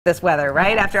this weather,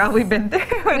 right? After all we've been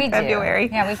through in February.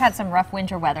 Yeah, we've had some rough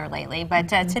winter weather lately, but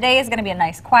today is going to be a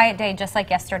nice quiet day just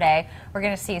like yesterday. We're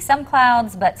going to see some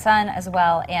clouds, but sun as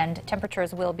well, and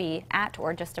temperatures will be at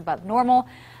or just above normal.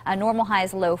 Normal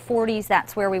highs low 40s.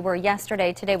 That's where we were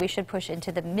yesterday. Today we should push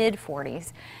into the mid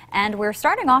 40s. And we're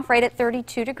starting off right at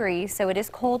 32 degrees, so it is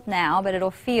cold now, but it'll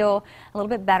feel a little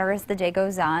bit better as the day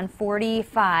goes on.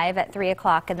 45 at 3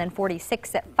 o'clock and then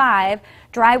 46 at 5.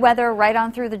 Dry weather right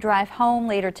on through the drive home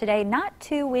later today. Not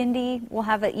too windy. We'll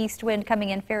have an east wind coming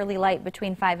in fairly light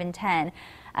between 5 and 10.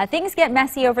 Things get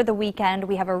messy over the weekend.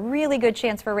 We have a really good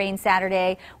chance for rain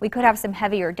Saturday. We could have some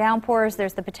heavier downpours.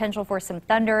 There's the potential for some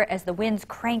thunder as the winds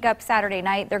crank up Saturday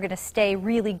night. They're going to stay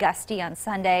really gusty on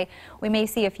Sunday. We may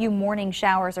see a few morning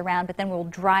showers around, but then we'll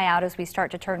dry out as we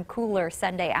start to turn cooler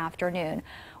Sunday afternoon.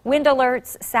 Wind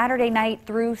alerts Saturday night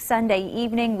through Sunday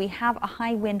evening. We have a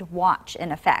high wind watch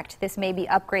in effect. This may be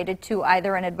upgraded to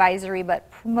either an advisory,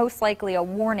 but most likely a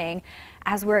warning,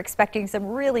 as we're expecting some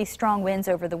really strong winds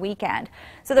over the weekend.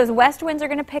 So those west winds are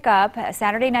going to pick up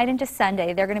Saturday night into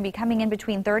Sunday. They're going to be coming in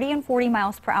between 30 and 40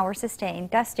 miles per hour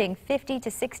sustained, gusting 50 to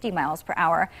 60 miles per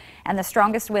hour. And the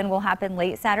strongest wind will happen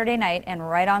late Saturday night and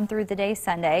right on through the day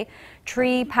Sunday.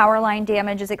 Tree power line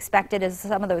damage is expected as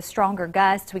some of those stronger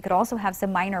gusts. We could also have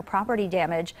some minor property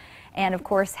damage. And of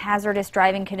course, hazardous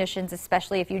driving conditions,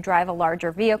 especially if you drive a larger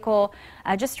vehicle.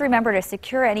 Just remember to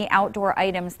secure any outdoor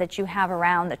items that you have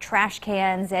around, the trash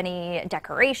cans, any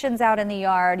decorations out in the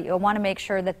yard. You'll want to make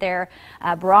sure that they're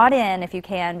brought in if you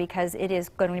can, because it is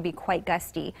going to be quite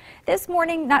gusty. This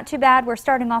morning, not too bad. We're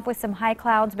starting off with some high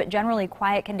clouds, but generally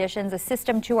quiet conditions. A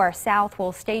system to our south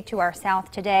will stay to our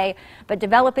south today, but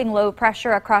developing low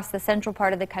pressure across the central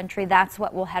part of the country, that's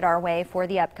what will head our way for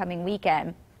the upcoming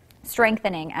weekend,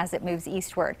 strengthening as it moves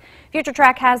eastward. Future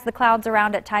Track has the clouds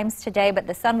around at times today, but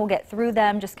the sun will get through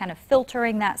them, just kind of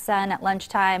filtering that sun at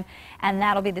lunchtime, and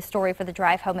that'll be the story for the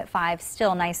drive home at 5,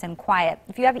 still nice and quiet.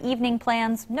 If you have evening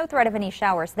plans, no threat of any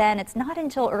showers then. It's not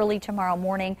until early tomorrow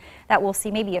morning that we'll see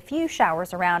maybe a few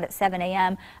showers around at 7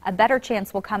 a.m. A better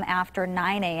chance will come after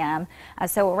 9 a.m.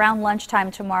 So around lunchtime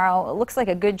tomorrow, it looks like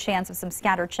a good chance of some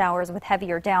scattered showers with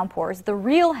heavier downpours. The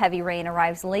real heavy rain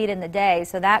arrives late in the day,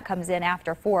 so that comes in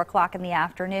after 4 o'clock in the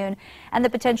afternoon, and the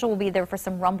potential will be there for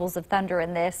some rumbles of thunder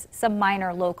in this, some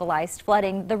minor localized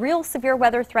flooding. The real severe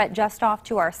weather threat just off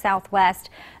to our southwest.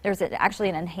 There's actually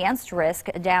an enhanced risk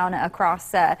down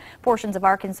across portions of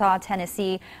Arkansas,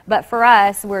 Tennessee, but for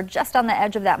us, we're just on the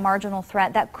edge of that marginal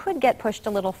threat that could get pushed a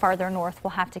little farther north.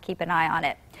 We'll have to keep an eye on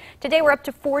it. Today we're up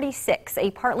to 46,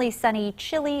 a partly sunny,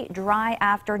 chilly, dry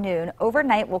afternoon.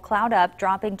 Overnight we'll cloud up,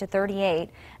 dropping to 38,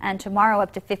 and tomorrow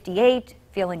up to 58.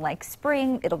 Feeling like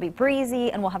spring. It'll be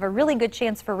breezy, and we'll have a really good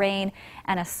chance for rain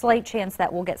and a slight chance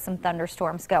that we'll get some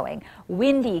thunderstorms going.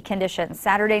 Windy conditions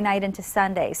Saturday night into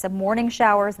Sunday. Some morning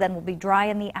showers, then we'll be dry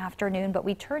in the afternoon, but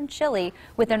we turn chilly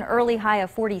with an early high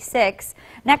of 46.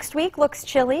 Next week looks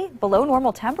chilly, below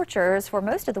normal temperatures for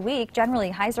most of the week.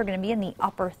 Generally, highs are going to be in the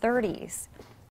upper 30s.